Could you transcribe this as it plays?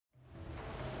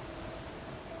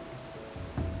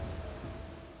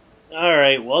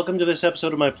Alright, welcome to this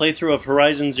episode of my playthrough of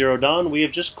Horizon Zero Dawn. We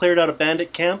have just cleared out a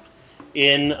bandit camp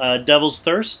in Devil's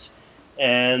Thirst,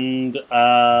 and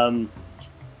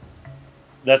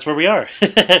that's where we are.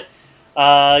 Yeah,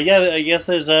 I guess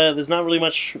there's not really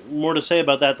much more to say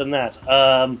about that than that.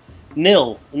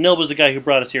 Nil was the guy who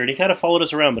brought us here, and he kind of followed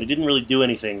us around, but he didn't really do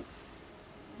anything.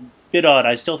 Bit odd.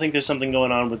 I still think there's something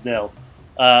going on with Nil.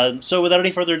 So without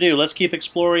any further ado, let's keep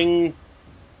exploring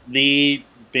the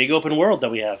big open world that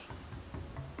we have.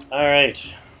 Alright.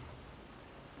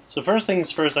 So first things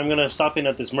first, I'm going to stop in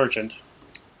at this merchant.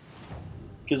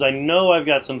 Because I know I've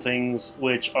got some things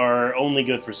which are only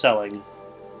good for selling.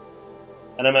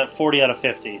 And I'm at 40 out of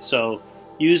 50. So,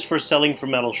 used for selling for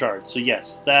metal shards. So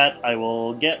yes, that I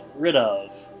will get rid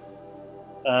of.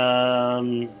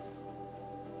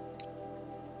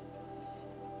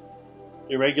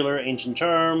 Irregular Ancient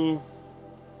Charm.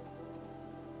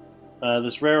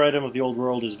 This rare item of the old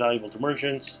world is valuable to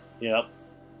merchants. Yep.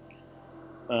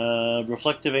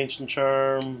 Reflective Ancient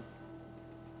Charm.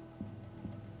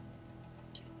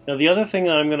 Now the other thing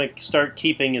that I'm going to start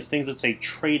keeping is things that say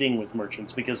trading with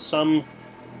merchants, because some,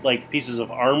 like pieces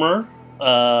of armor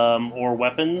or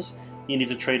weapons, you need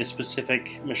to trade a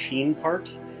specific machine part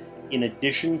in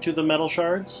addition to the metal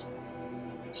shards.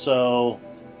 So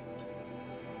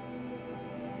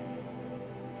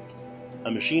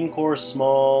a machine core,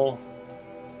 small.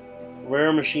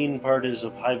 Rare machine part is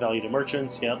of high value to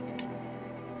merchants, yep.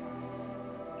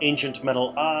 Ancient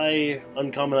Metal Eye,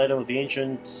 uncommon item of the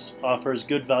Ancients, offers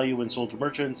good value when sold to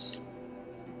merchants.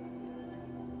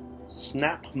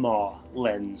 Snap Maw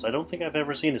Lens. I don't think I've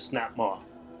ever seen a Snap Maw.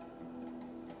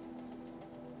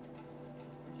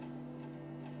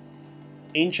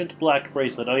 Ancient Black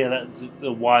Bracelet. Oh yeah, that's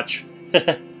the watch.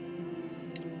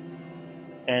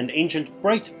 And Ancient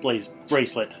Bright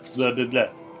Bracelet. Blah blah blah.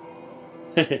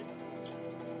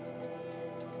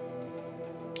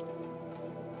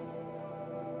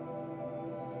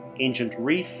 Ancient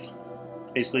Reef,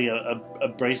 basically a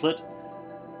bracelet.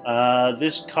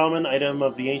 This common item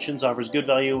of the Ancients offers good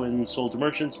value when sold to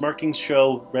merchants. Markings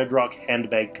show Red Rock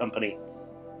Handbag Company.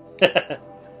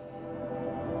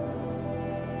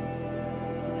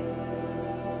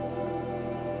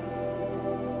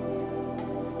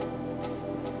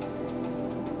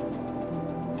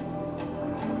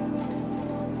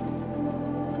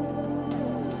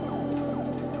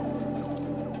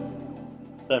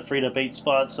 That freed up 8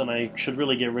 spots, and I should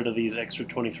really get rid of these extra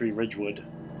 23 Ridgewood.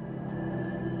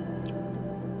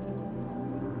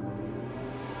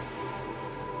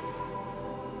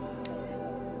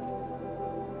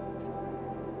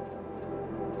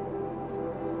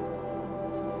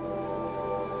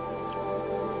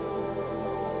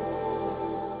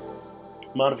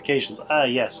 Modifications. Ah,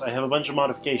 yes, I have a bunch of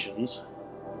modifications.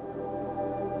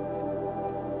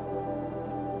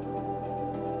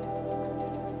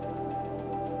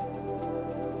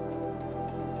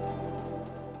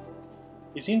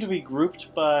 They seem to be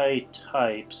grouped by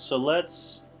types, so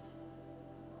let's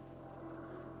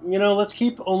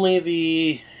keep only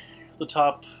the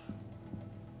top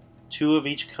 2 of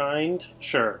each kind.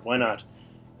 Sure, why not?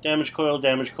 Damage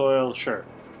coil, sure.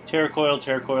 Tear coil.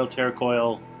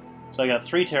 So I got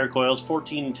 3 tear coils,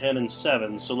 14, 10, and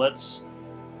 7, so let's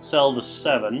sell the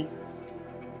 7.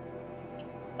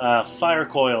 Fire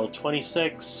coil,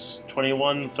 26,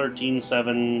 21, 13,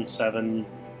 7, 7,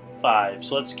 5.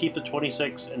 So let's keep the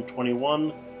 26 and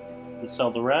 21 and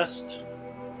sell the rest.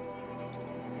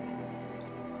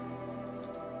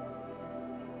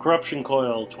 Corruption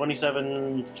coil,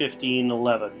 27, 15,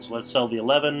 11. So let's sell the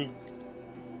 11.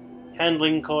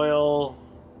 Handling coil,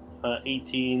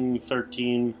 18,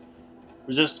 13.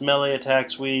 Resist melee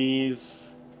attacks weave.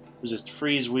 Resist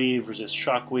freeze weave. Resist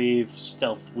shock weave.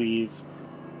 Stealth weave.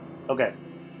 Okay.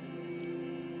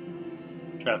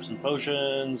 Traps and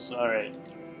potions. Alright.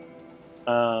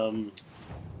 I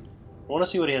want to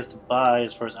see what he has to buy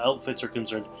as far as outfits are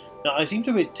concerned. Now, I seem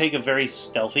to take a very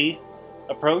stealthy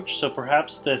approach, so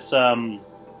perhaps this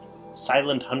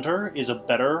Silent Hunter is a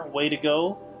better way to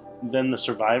go than the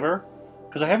Survivor,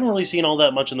 because I haven't really seen all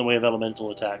that much in the way of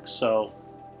elemental attacks, so...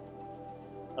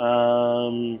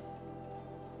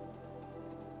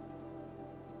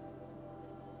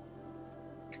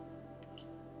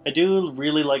 I do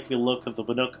really like the look of the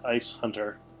Bannock Ice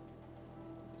Hunter.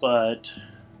 But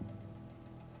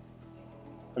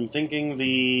I'm thinking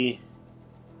the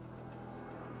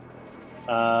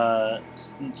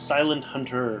Silent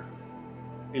Hunter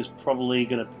is probably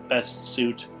going to best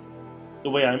suit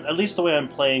the way at least the way I'm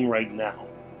playing right now.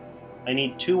 I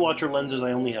need 2 Watcher lenses,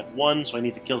 I only have 1, so I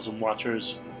need to kill some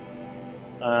Watchers.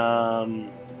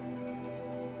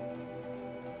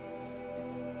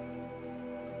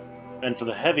 And for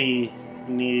the heavy,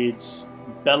 needs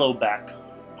Bellowback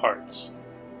parts.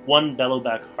 1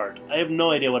 Bellowback heart. I have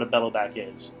no idea what a Bellowback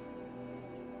is.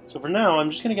 So for now, I'm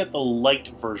just going to get the light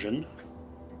version.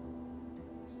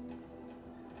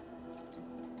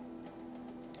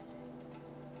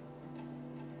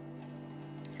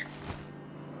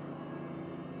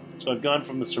 So I've gone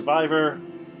from the Survivor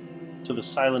to the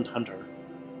Silent Hunter.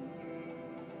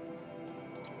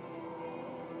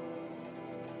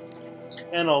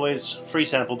 And always free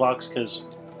sample box, because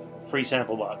free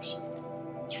sample box.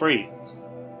 It's free.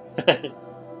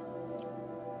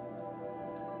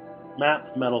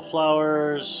 Map, metal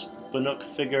flowers, Bannock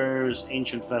figures,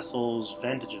 ancient vessels,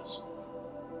 vantages.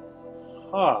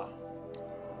 Huh.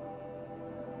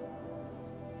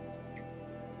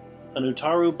 An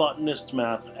Utaru botanist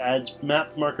map adds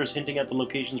map markers hinting at the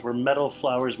locations where metal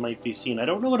flowers might be seen. I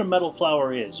don't know what a metal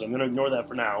flower is, so I'm going to ignore that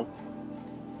for now.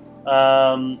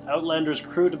 Outlander's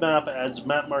crude map adds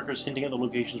map markers hinting at the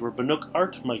locations where Bannock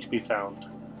art might be found.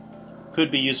 Could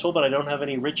be useful, but I don't have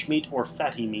any rich meat or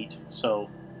fatty meat, so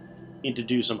need to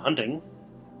do some hunting.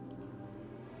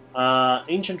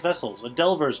 Ancient vessels. A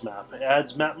Delver's map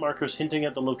adds map markers hinting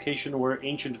at the location where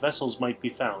ancient vessels might be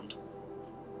found.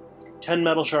 10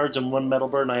 metal shards and 1 metal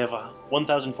burn. I have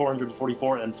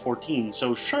 1,444 and 14,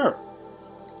 so sure.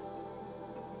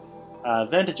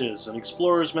 Vantages. An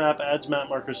explorer's map adds map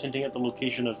markers hinting at the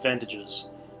location of vantages.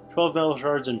 12 metal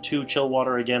shards and 2 chill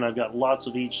water. Again, I've got lots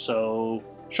of each, so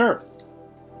sure.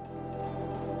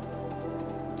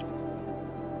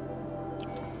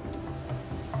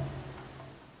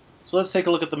 So let's take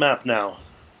a look at the map now.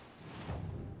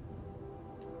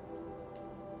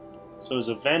 So there's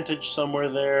a vantage somewhere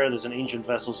there, there's an ancient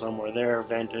vessel somewhere there,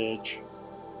 vantage,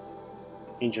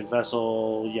 ancient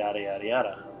vessel, yada yada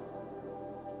yada.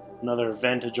 Another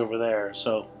vantage over there,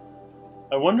 so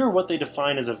I wonder what they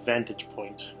define as a vantage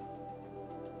point.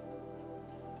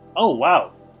 Oh,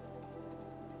 wow.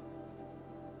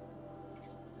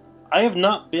 I have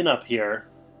not been up here,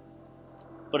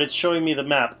 but it's showing me the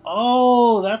map.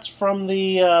 Oh, that's from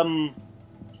the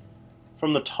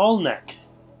tall neck.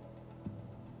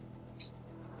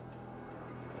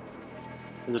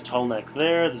 There's a tall neck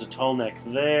there, there's a tall neck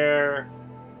there,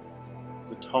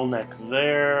 there's a tall neck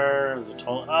there, there's a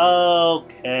tall...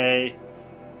 Okay.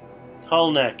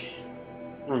 Tall neck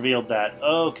revealed that.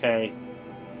 Okay.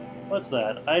 What's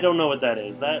that? I don't know what that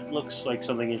is. That looks like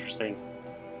something interesting.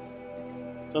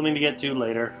 Something to get to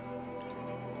later.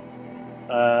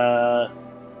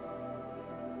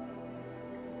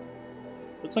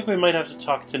 Looks like we might have to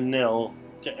talk to Nil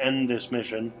to end this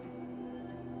mission.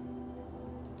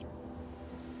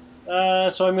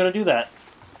 So I'm going to do that.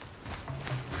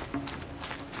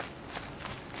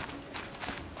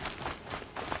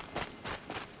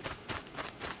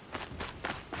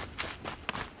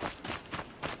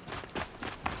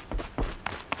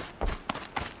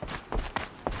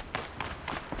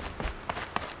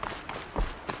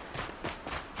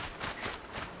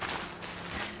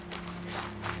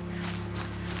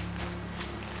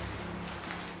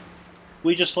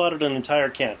 We just slaughtered an entire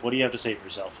camp. What do you have to say for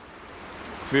yourself?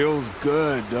 Feels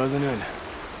good, doesn't it?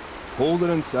 Hold it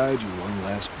inside you one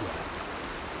last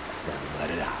breath, then let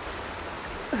it out.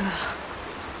 Ugh.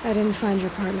 I didn't find your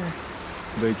partner.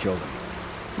 They killed him.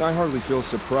 I hardly feel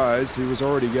surprised. He was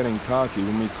already getting cocky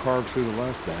when we carved through the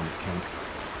last bandit camp.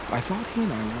 I thought he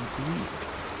and I were agreed.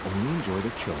 Only enjoy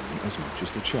the killing as much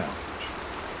as the challenge.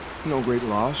 No great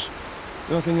loss.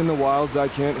 Nothing in the wilds I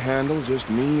can't handle, just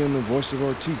me and the voice of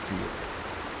our teeth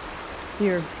here.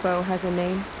 Your bow has a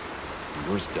name?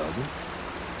 Yours doesn't?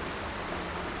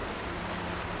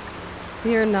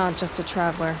 You're not just a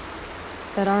traveler.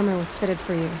 That armor was fitted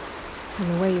for you,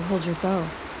 and the way you hold your bow.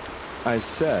 I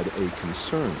said a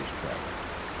concerned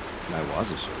traveler. I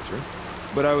was a soldier,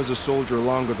 but I was a soldier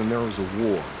longer than there was a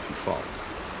war, if you follow.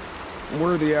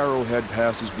 Where the arrowhead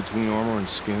passes between armor and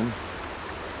skin,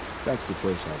 that's the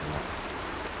place I belong.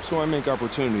 So I make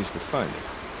opportunities to find it.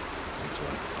 It's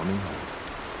like coming home.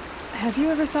 Have you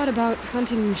ever thought about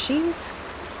hunting machines?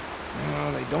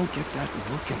 No, they don't get that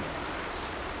look in their eyes.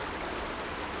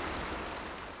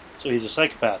 So he's a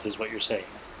psychopath, is what you're saying.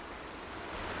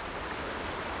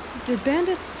 Did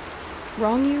bandits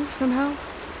wrong you somehow?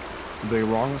 They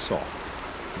wrong us all.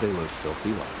 They live filthy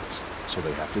lives, so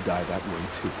they have to die that way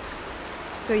too.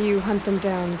 So you hunt them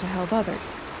down to help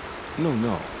others?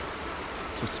 No.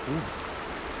 For sport.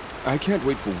 I can't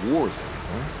wait for wars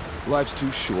anymore. Life's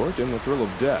too short, and the thrill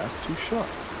of death too sharp.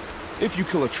 If you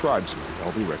kill a tribesman,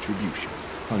 there'll be retribution.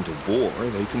 Hunt a boar,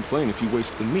 they complain if you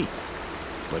waste the meat.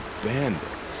 But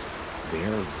bandits,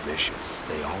 they're vicious.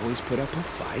 They always put up a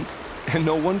fight, and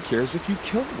no one cares if you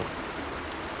kill them.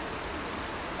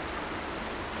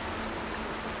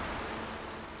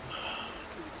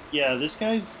 Yeah, this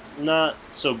guy's not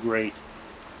so great.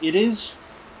 It is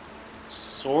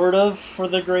sort of for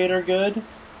the greater good,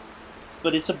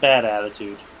 but it's a bad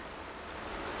attitude.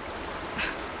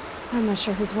 I'm not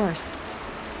sure who's worse.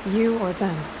 You or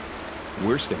them.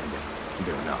 We're standing.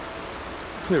 They're not.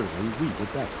 Clearly, we were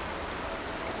better.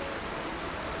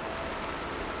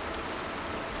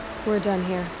 We're done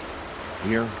here.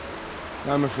 Here?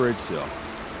 I'm afraid so.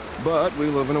 But we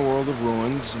live in a world of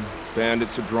ruins, and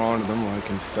bandits are drawn to them like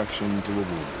infection to a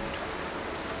wound.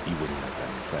 You wouldn't let that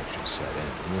infection set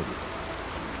in, would you?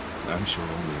 I'm sure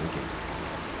we'll meet again.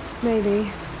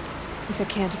 Maybe. If it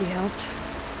can't be helped.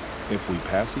 If we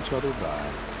pass each other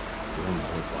by, we'll know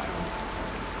it well.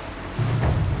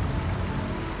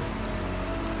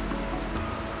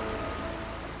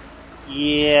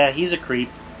 Yeah, he's a creep.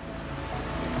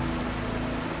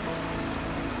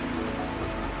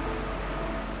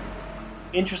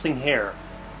 Interesting hair,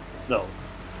 though.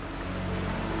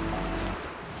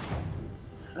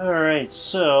 Alright,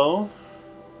 so...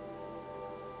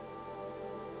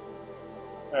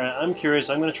 Alright, I'm curious.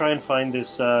 I'm going to try and find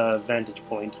this Vantage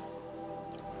Point.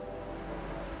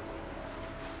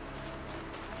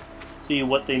 See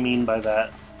what they mean by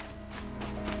that.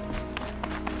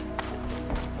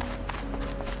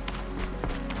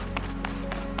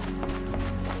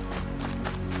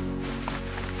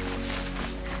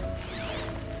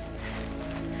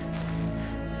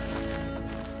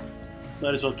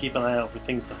 Might as well keep an eye out for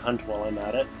things to hunt while I'm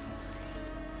at it.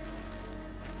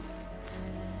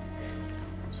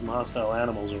 Some hostile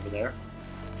animals over there.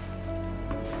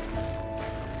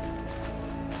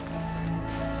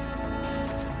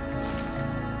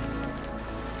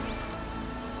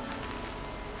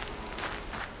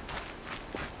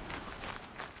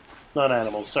 Not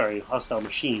animals, sorry, hostile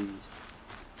machines.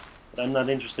 But I'm not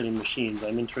interested in machines,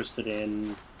 I'm interested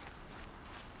in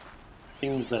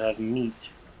things that have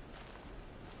meat.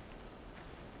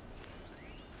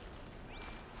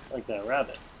 Like that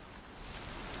rabbit.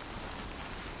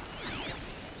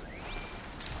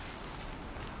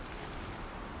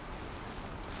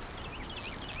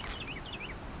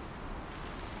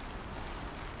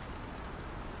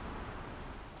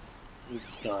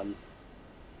 It's gone.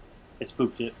 I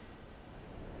spooked it.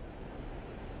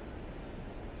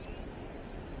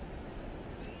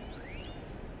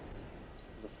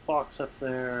 There's a fox up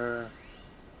there.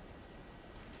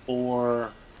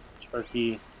 Boar.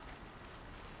 Turkey.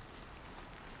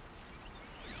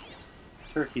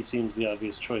 Turkey seems the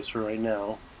obvious choice for right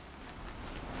now.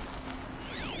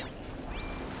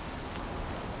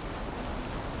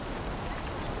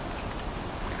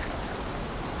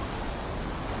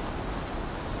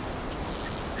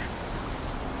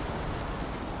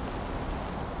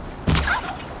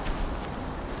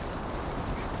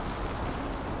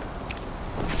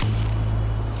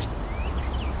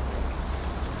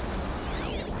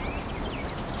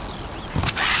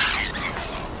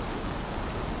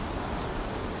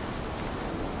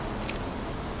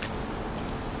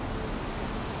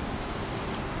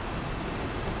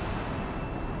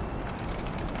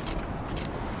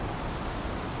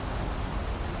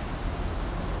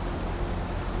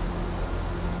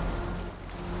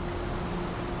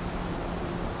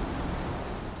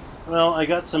 Well, I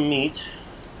got some meat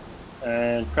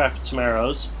and crafted some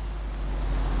arrows.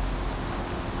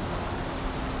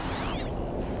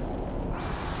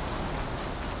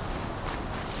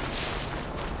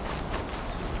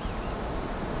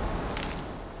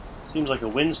 Seems like a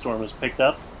windstorm has picked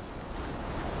up.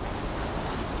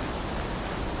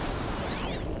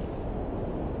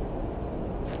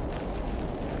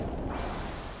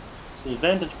 So the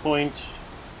vantage point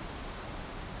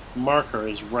marker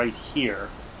is right here.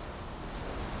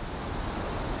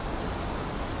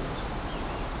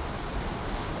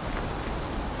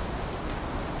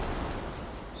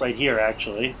 Right here,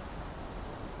 actually.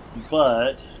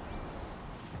 But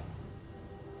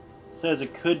it says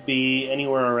it could be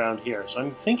anywhere around here. So I'm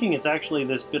thinking it's actually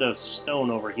this bit of stone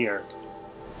over here.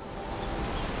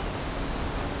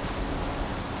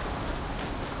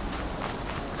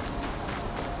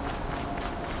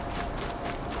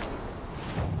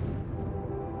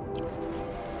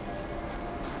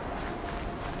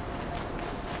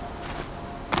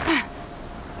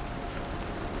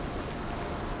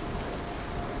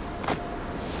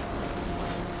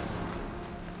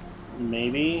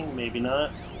 Maybe, maybe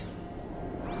not.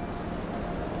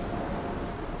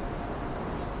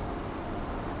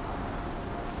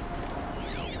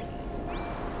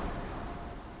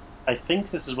 I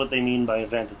think this is what they mean by a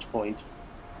vantage point.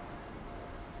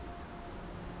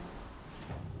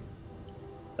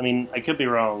 I mean, I could be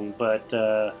wrong, but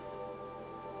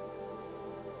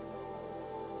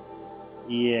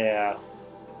Yeah.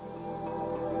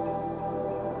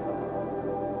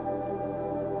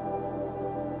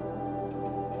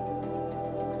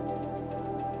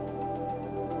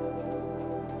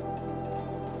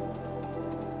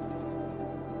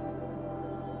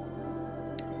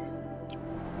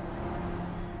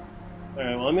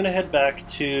 Alright, well, I'm going to head back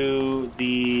to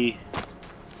the...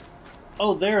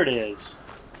 Oh, there it is.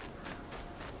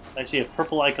 I see a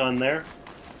purple icon there.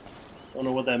 Don't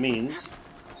know what that means.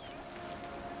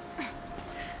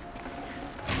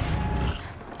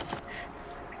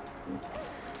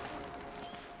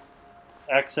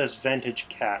 Access Vantage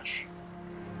Cache.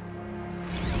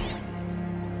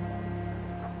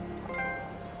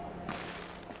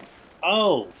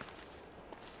 Oh!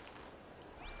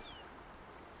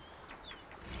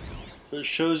 So it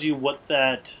shows you what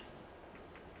that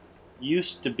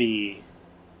used to be.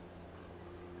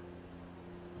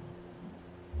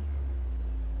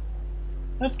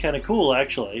 That's kind of cool,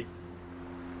 actually.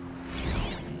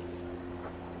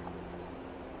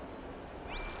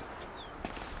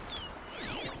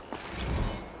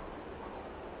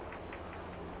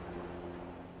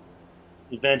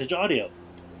 Vantage Audio.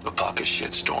 The Pocket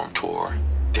Shitstorm Tour,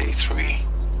 Day 3.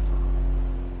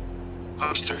 I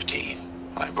was 13.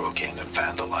 I broke in and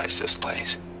vandalized this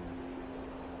place.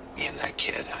 Me and that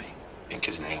kid, I think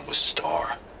his name was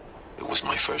Star. It was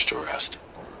my first arrest.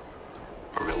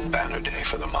 A real banner day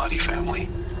for the Mahdi family.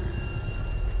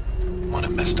 What a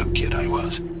messed up kid I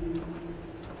was.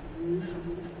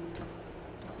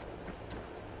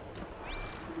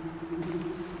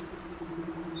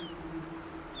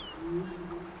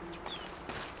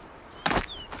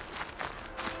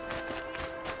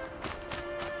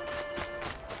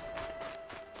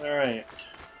 Alright.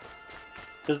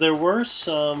 Because there were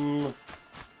some,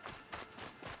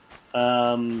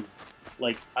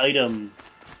 like, item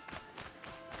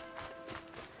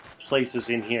places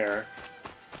in here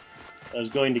I was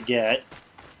going to get.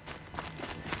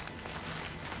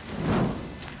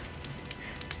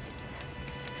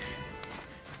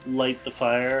 Light the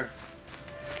fire.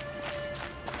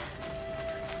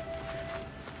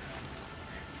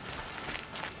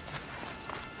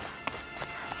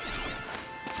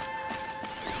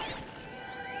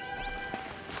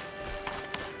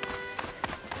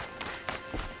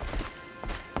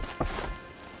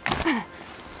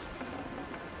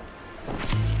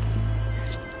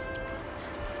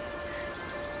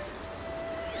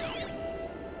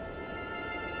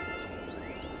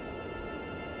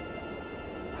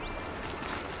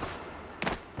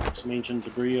 Some ancient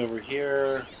debris over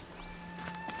here.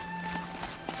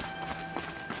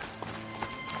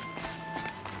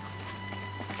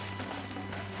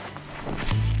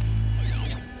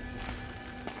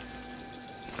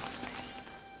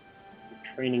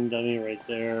 Training dummy right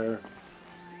there.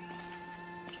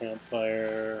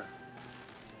 Campfire.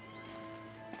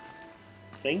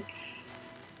 I think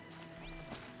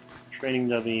training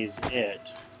dummy's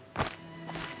it.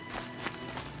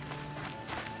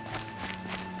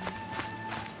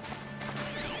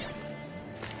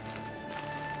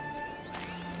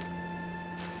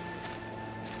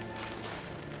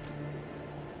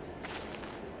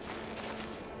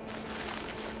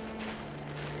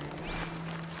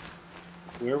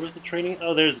 Where was the training?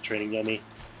 Oh, there's the training dummy.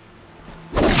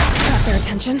 Got their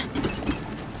attention.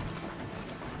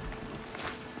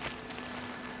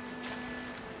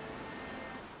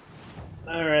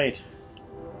 All right.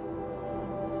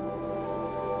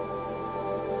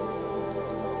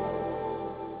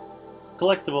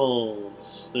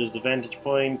 Collectibles. There's the Vantage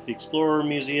Point, the Explorer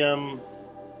Museum.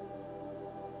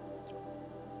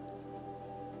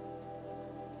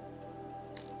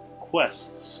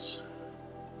 Quests.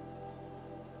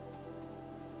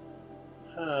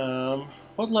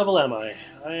 What level am I?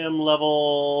 I am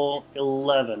level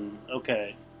 11.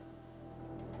 Okay.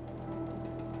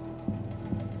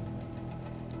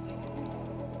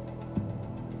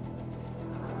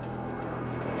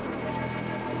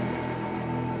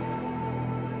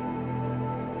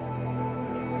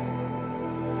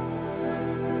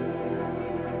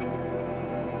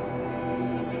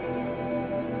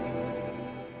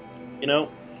 You know,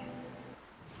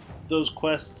 those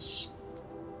quests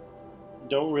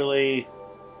don't really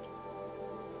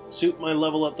suit my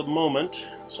level at the moment,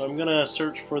 so I'm gonna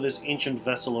search for this ancient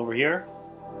vessel over here.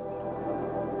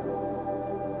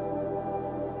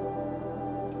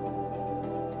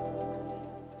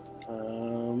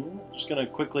 Just gonna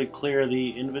quickly clear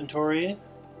the inventory.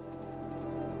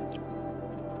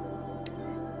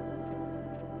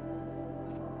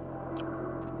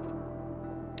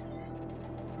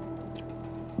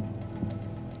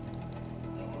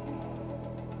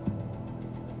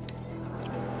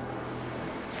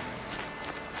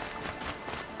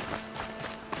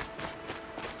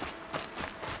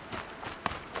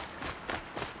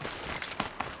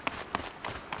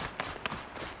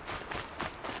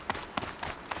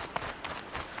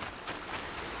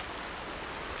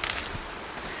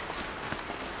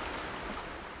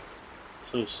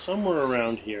 So somewhere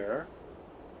around here,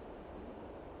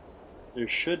 there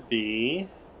should be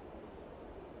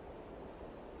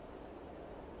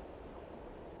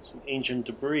some ancient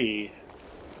debris.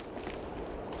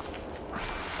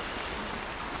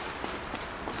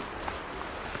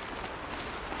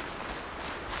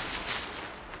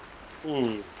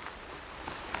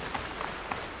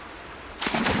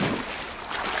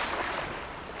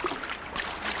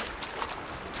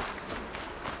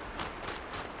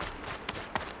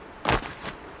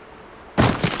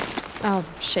 I'll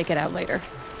shake it out later.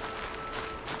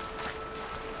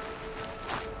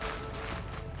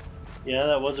 Yeah,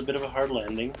 that was a bit of a hard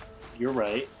landing. You're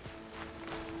right.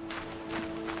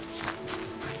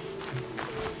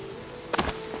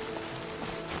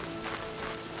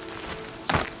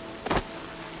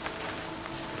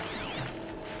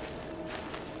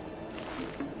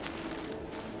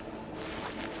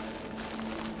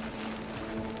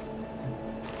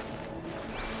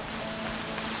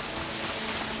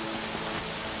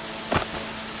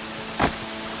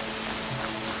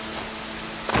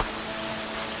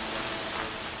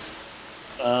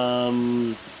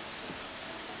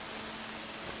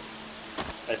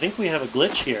 I think we have a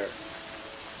glitch here.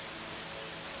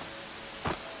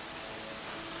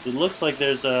 It looks like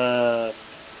there's a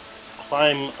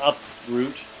climb up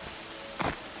route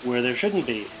where there shouldn't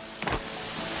be.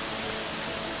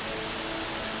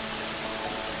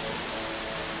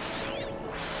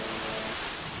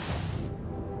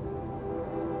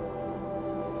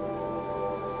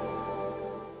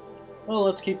 Well,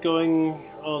 let's keep going.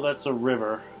 Oh, that's a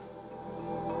river.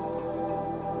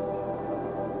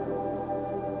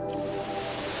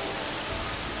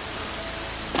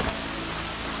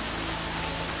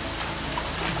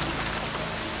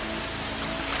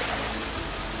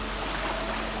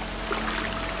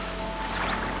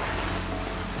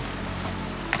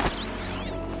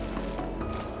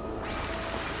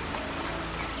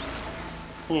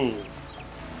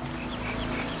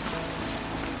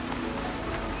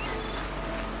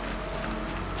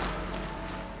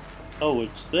 Oh,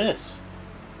 it's this.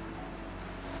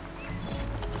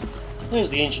 There's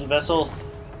the ancient vessel.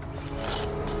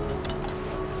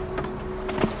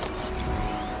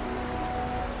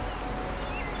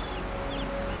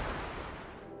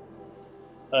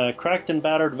 A cracked and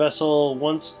battered vessel,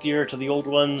 once dear to the old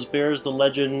ones, bears the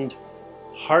legend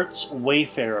Heart's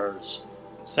Wayfarers.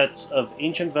 Sets of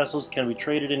ancient vessels can be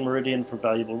traded in Meridian for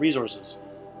valuable resources.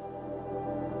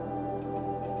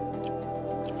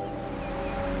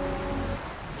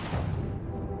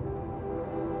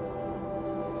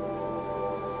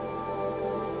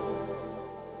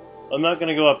 I'm not going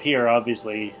to go up here,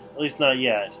 obviously. At least not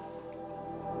yet.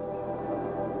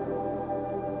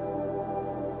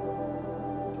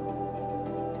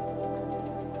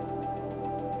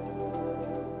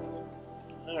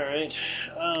 Alright.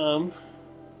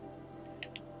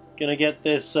 Gonna get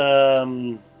this,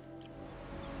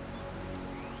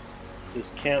 this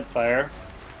campfire.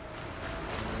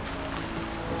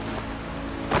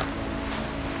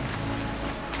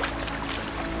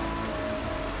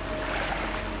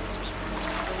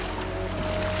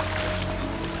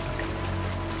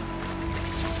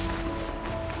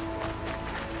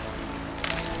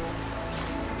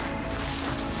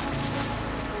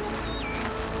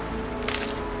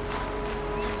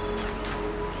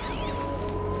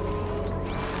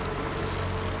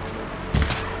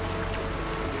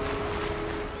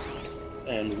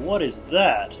 And what is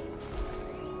that?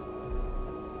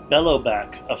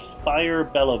 Bellowback. A Fire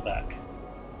Bellowback.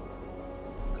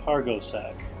 Cargo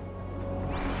sack.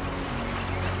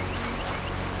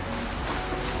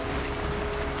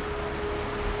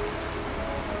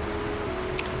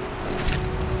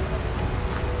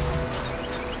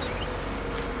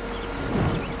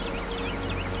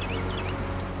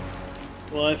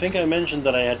 Well, I think I mentioned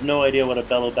that I had no idea what a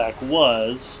bellowback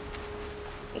was.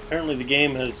 Apparently the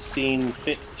game has seen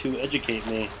fit to educate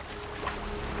me.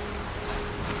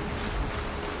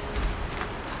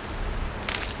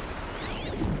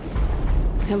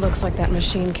 It looks like that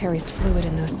machine carries fluid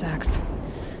in those sacks.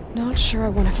 Not sure I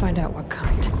want to find out what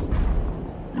kind.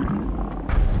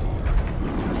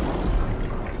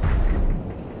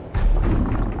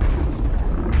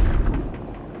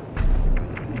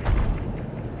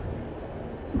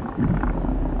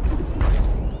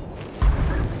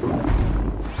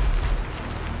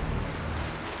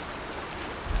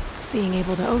 Being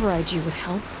able to override you would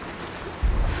help.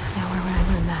 Now where would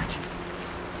I learn that?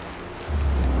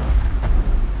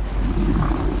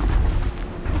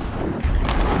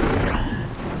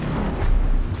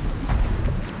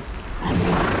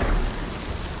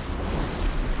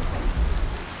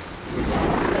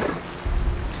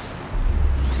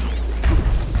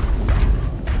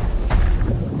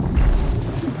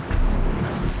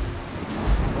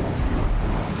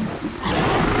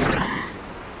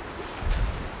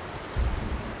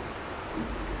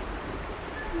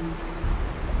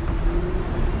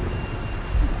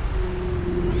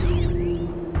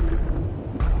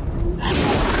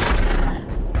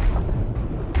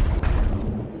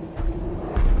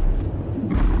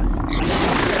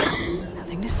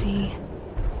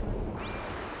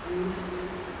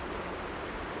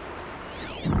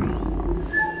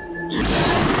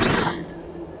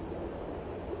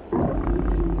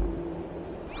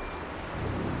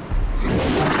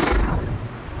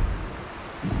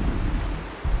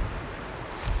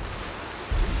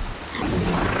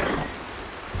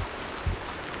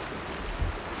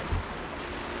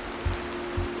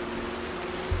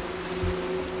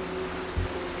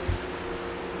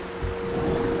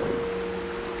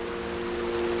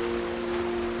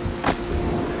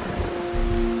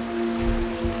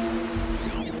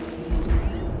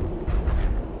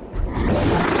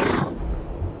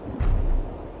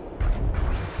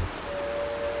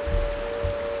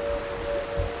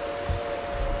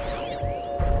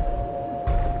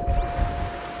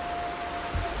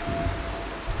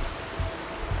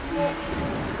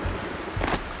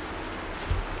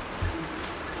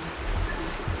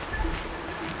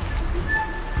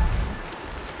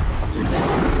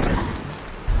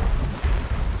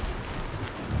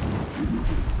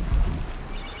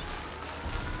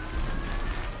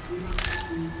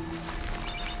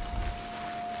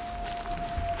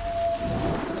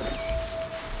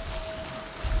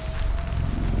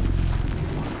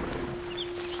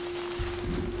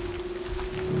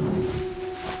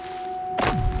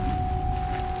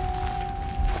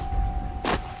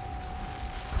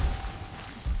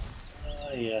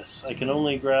 Yes, I can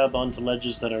only grab onto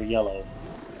ledges that are yellow.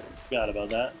 Forgot about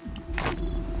that.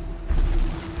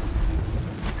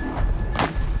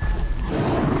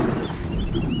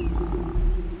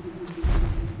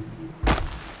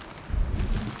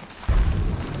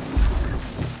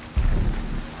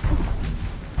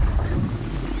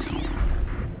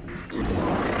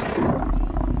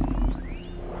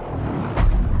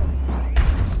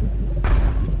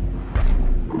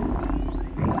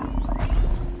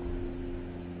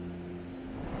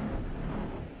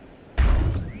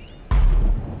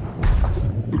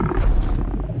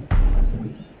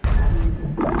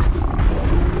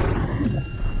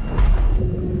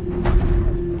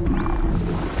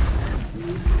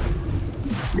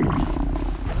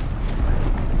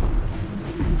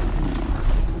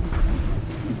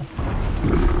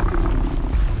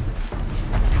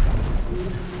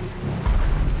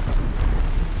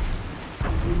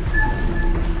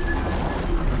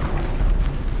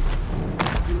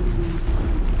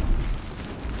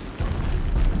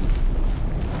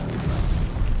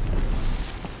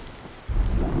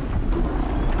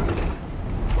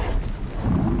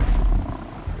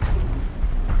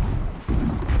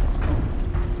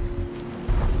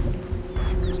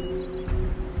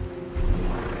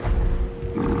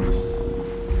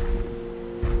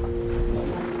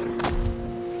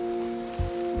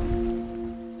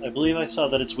 I believe I saw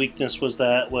that its weakness was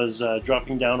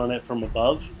dropping down on it from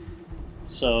above.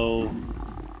 So,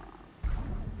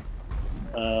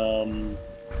 I'm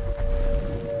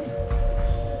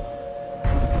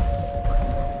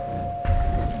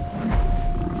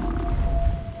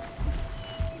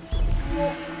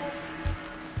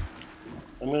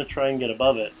going to try and get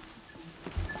above it.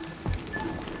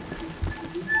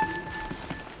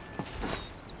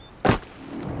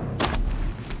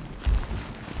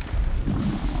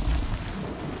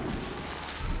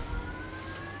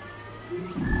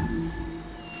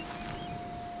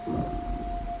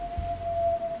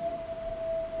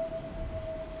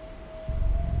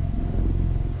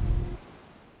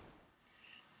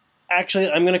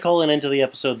 Actually, I'm going to call an end to the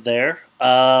episode there.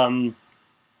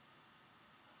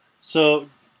 So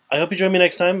I hope you join me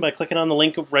next time by clicking on the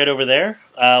link right over there,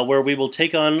 where we will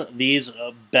take on these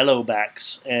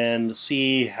Bellowbacks and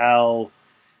see how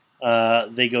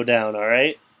they go down,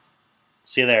 alright?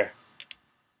 See you there.